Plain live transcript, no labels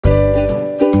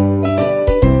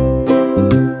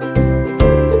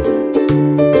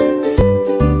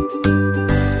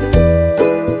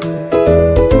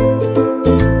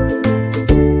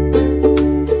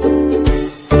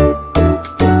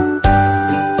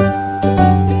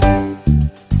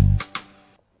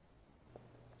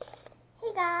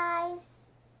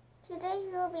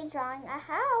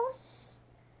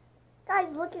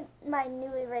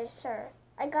new eraser.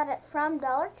 I got it from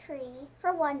Dollar Tree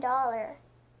for $1.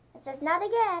 It says not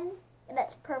again, and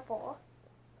it's purple.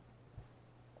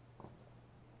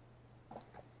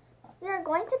 We are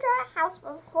going to draw a house,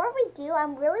 but before we do, I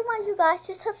really want you guys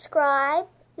to subscribe.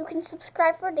 You can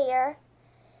subscribe for there.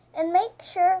 And make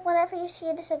sure whenever you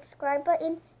see the subscribe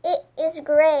button, it is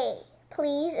gray,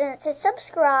 please. And it says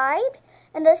subscribe,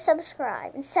 and then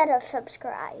subscribe instead of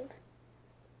subscribe.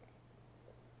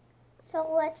 So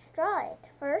let's draw it.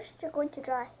 First, you're going to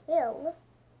draw a hill.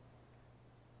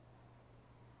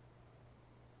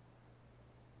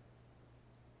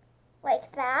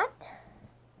 Like that.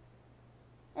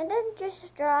 And then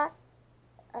just draw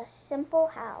a simple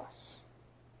house.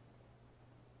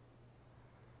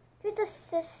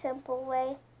 Just this simple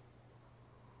way.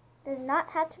 Does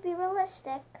not have to be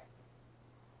realistic.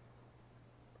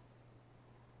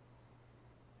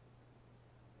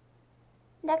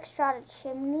 Next, draw the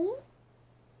chimney.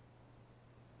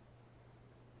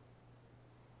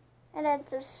 And then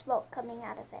some smoke coming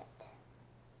out of it.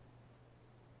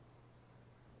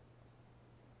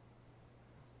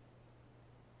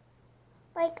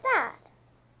 Like that.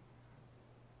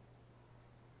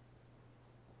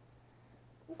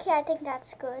 Okay, I think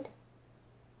that's good.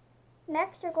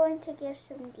 Next, we're going to give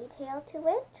some detail to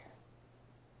it.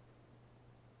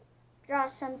 Draw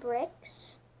some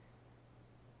bricks.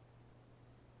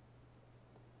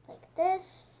 Like this.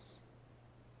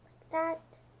 Like that.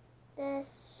 This.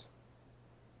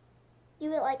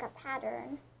 Do it like a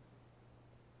pattern.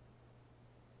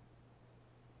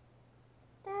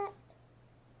 That.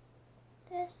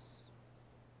 This.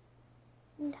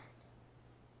 And that.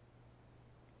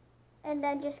 And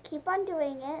then just keep on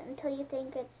doing it until you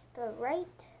think it's the right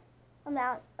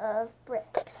amount of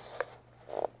bricks.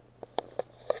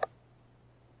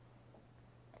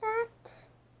 That,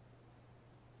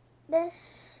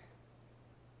 this,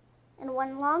 and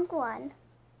one long one.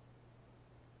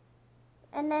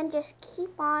 And then just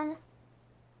keep on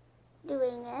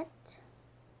doing it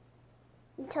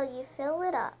until you fill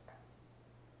it up.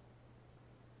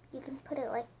 You can put it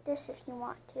like this if you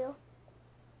want to.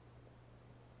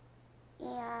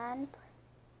 And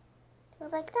do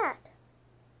it like that,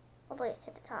 all the way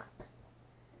to the top.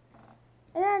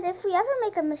 And if we ever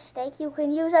make a mistake, you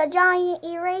can use a giant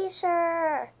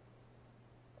eraser.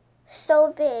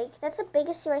 So big. That's the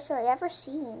biggest eraser I've ever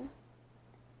seen.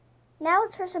 Now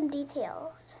let's for some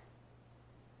details.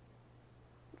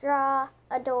 Draw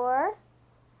a door,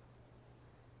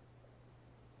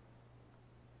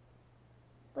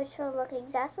 which will look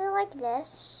exactly like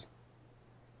this.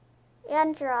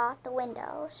 And draw the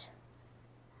windows.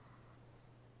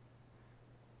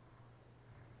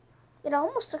 It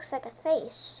almost looks like a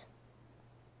face.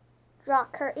 Draw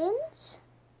curtains.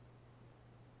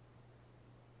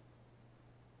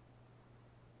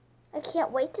 I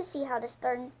can't wait to see how this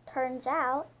turns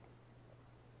out.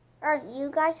 Aren't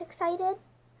you guys excited?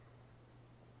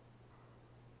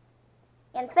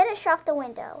 And finish off the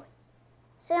window.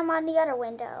 Same on the other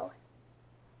window.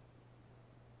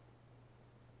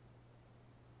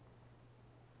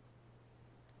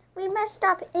 We messed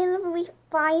up and we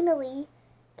finally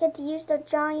get to use the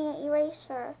giant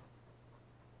eraser.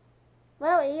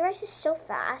 Wow, it erases so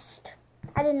fast.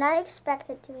 I did not expect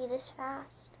it to be this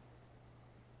fast.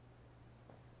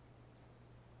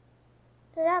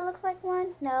 Does that look like one?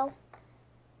 No.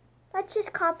 Let's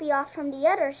just copy off from the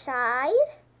other side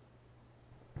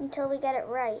until we get it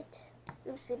right.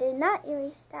 Oops, we did not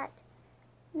erase that.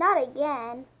 Not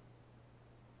again.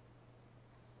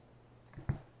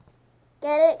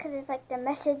 Get it? Because it's like the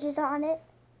messages on it.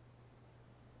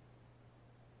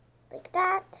 Like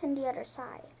that, and the other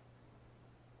side.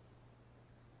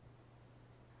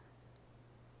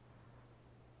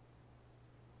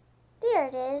 There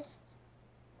it is.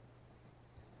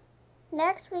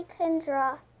 Next we can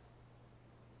draw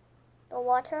the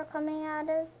water coming out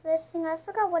of this thing. I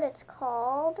forgot what it's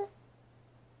called.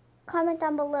 Comment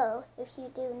down below if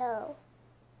you do know.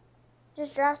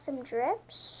 Just draw some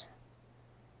drips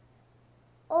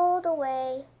all the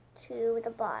way to the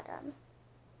bottom.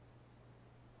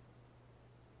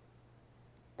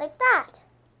 Like that.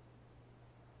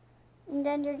 And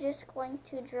then you're just going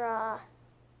to draw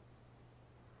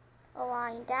a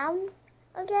line down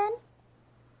again.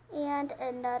 And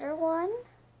another one.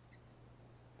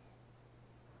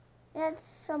 And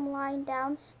some line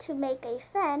downs to make a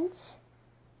fence.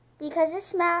 Because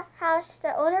this house,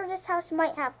 the owner of this house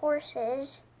might have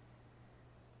horses.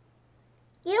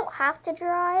 You don't have to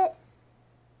draw it,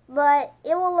 but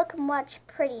it will look much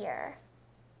prettier.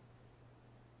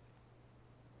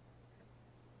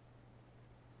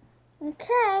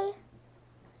 Okay.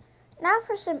 Now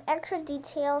for some extra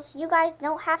details you guys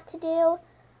don't have to do,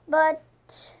 but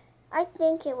I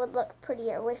think it would look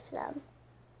prettier with them.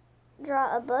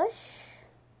 Draw a bush.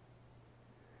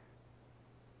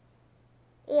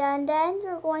 And then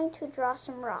you're going to draw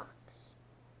some rocks.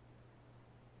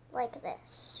 Like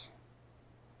this.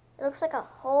 It looks like a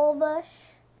whole bush.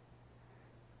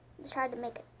 Try to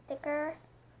make it thicker,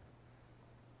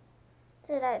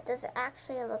 so that it doesn't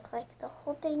actually look like the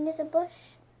whole thing is a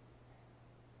bush.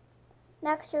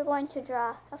 Next, you're going to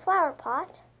draw a flower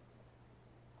pot.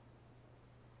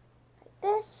 Like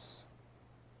this.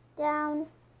 Down,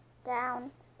 down.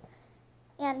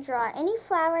 And draw any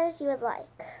flowers you would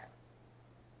like.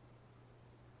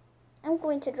 I'm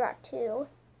going to draw 2.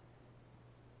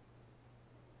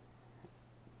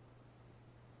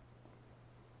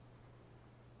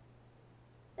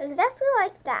 Exactly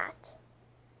like that.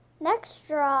 Next,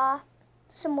 draw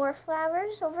some more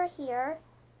flowers over here.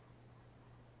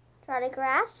 Draw the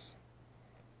grass.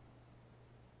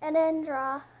 And then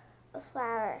draw a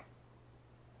flower.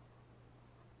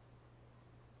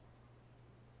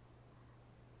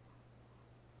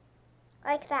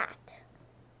 Like that.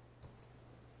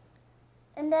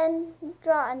 And then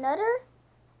draw another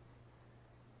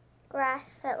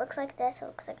grass that looks like this. It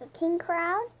looks like a king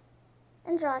crown.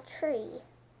 And draw a tree.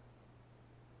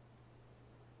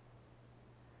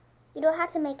 You don't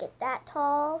have to make it that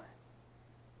tall.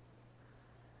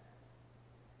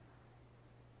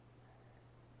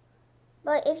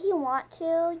 But if you want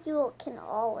to, you can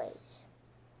always.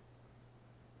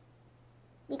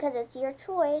 Because it's your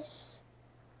choice.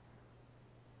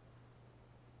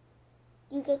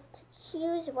 You get to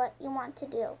choose what you want to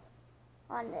do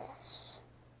on this.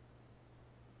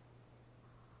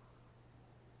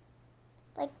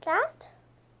 Like that.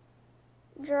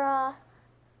 Draw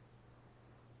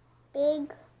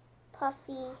big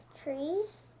puffy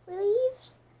trees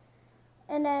leaves,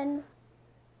 and then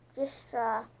just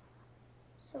draw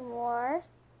some more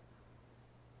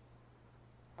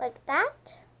like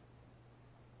that.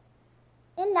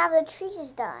 And now the tree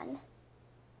is done.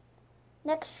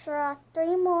 Next, draw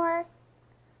 3 more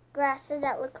grasses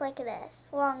that look like this.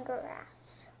 Long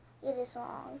grass. It is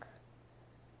long.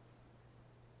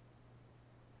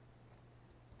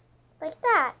 Like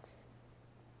that.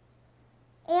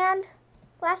 And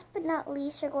last but not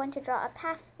least, you're going to draw a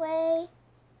pathway.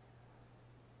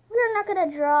 We're not going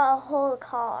to draw a whole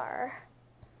car.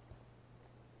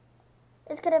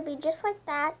 It's going to be just like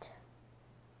that.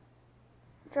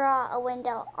 Draw a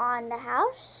window on the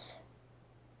house.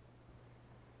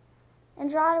 And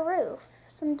draw a roof.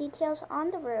 Some details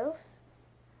on the roof.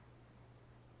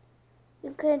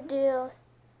 You could do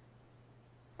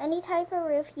any type of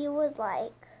roof you would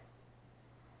like.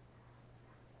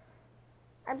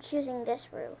 I'm choosing this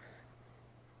roof.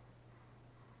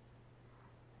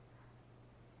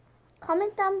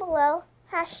 Comment down below,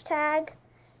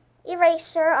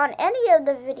 #eraser on any of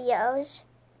the videos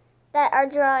that are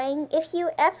drawing if you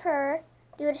ever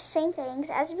do the same things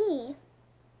as me.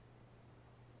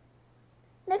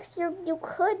 Next, you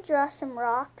could draw some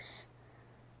rocks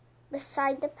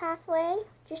beside the pathway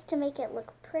just to make it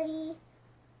look pretty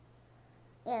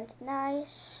and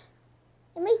nice.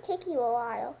 It may take you a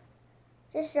while.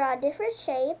 Just draw different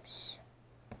shapes.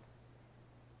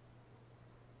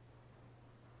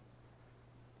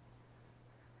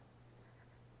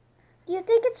 Do you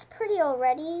think it's pretty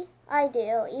already? I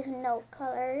do, even no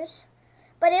colors.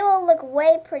 But it will look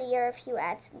way prettier if you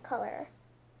add some color.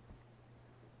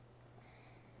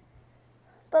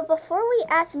 But before we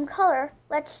add some color,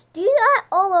 let's do that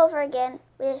all over again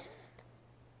with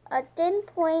a thin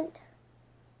point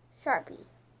Sharpie.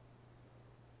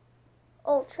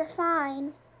 Ultra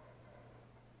fine.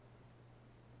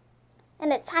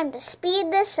 And it's time to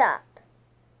speed this up.